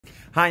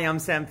Hi, I'm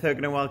Sam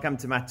Thurgood and welcome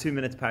to my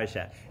 2-minute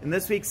Parsha. In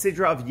this week's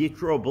Sidra of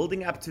Yitro,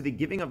 building up to the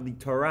giving of the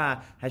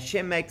Torah,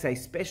 Hashem makes a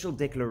special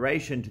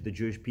declaration to the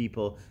Jewish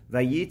people,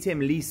 Vayitem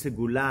li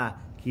segula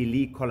ki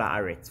li kol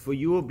haaretz. For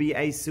you will be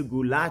a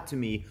segula to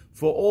me,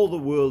 for all the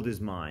world is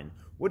mine.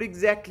 What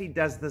exactly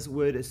does this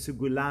word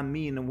segula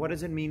mean, and what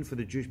does it mean for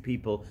the Jewish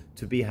people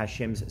to be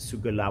Hashem's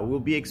segula?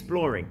 We'll be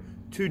exploring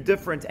two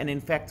different and in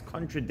fact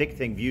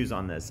contradicting views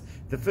on this.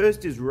 The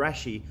first is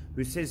Rashi,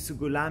 who says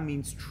segula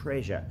means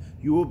treasure.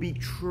 You will be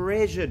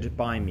treasured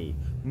by me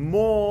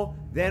more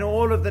than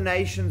all of the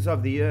nations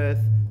of the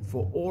earth,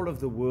 for all of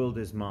the world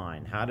is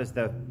mine. How does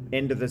the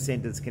end of the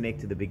sentence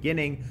connect to the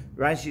beginning?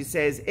 Rashi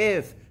says,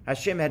 if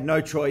Hashem had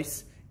no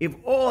choice, if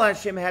all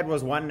Hashem had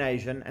was one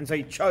nation, and so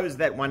he chose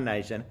that one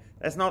nation,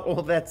 that's not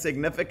all that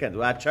significant.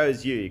 Well, I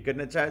chose you. You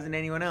couldn't have chosen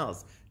anyone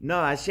else.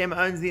 No, Hashem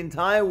owns the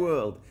entire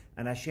world,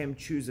 and Hashem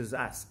chooses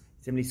us.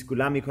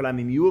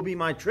 You will be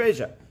my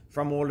treasure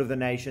from all of the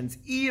nations,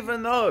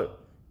 even though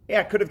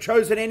I could have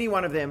chosen any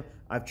one of them.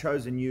 I've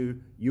chosen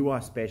you. You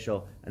are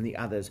special, and the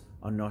others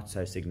are not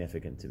so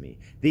significant to me.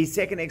 The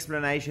second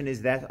explanation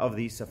is that of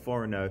the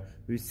Sephorino,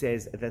 who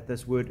says that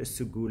this word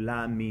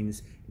segula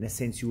means, in a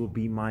sense, you will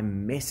be my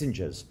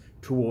messengers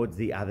towards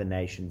the other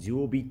nations. You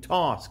will be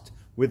tasked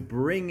with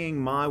bringing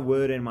my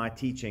word and my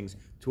teachings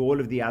to all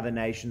of the other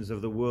nations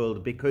of the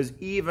world, because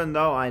even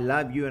though I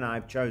love you and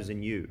I've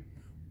chosen you,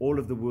 all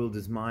of the world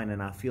is mine,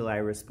 and I feel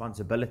a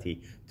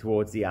responsibility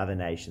towards the other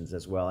nations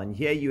as well. And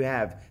here you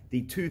have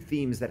the two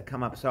themes that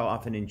come up so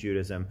often in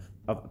Judaism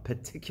of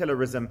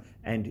particularism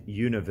and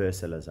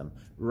universalism.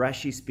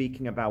 Rashi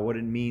speaking about what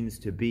it means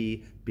to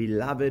be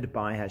beloved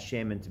by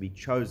Hashem and to be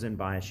chosen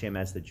by Hashem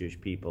as the Jewish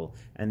people,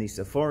 and the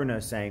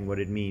Sephorino saying what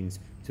it means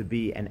to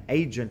be an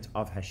agent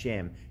of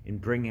Hashem in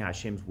bringing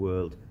Hashem's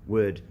word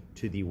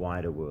to the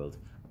wider world.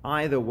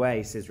 Either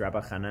way, says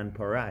Rabbi Hanan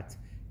Porat,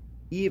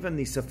 even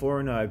the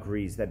Sephorino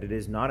agrees that it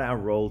is not our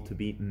role to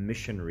be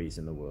missionaries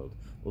in the world.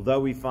 Although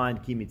we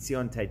find Ki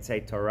Mitzion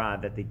Tetzei Torah,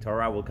 that the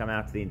Torah will come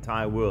out to the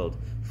entire world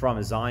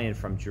from Zion,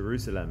 from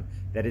Jerusalem,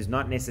 that is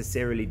not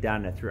necessarily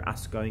done through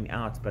us going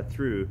out, but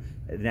through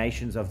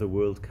nations of the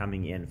world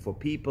coming in, for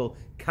people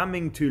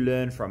coming to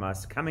learn from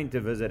us, coming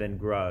to visit and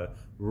grow,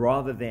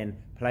 rather than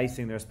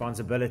placing the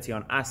responsibility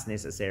on us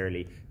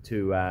necessarily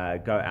to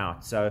go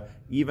out. So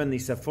even the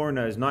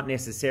Sephorino is not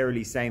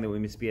necessarily saying that we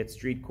must be at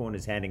street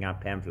corners handing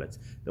out pamphlets.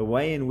 The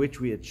way in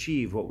which we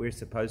achieve what we're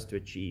supposed to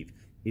achieve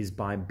is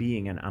by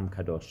being an Am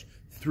Kadosh.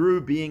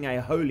 Through being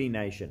a holy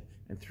nation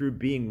and through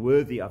being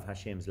worthy of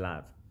Hashem's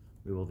love,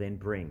 we will then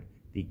bring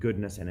the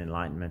goodness and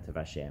enlightenment of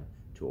Hashem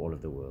to all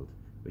of the world.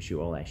 Wish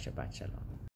you all a Shabbat Shalom.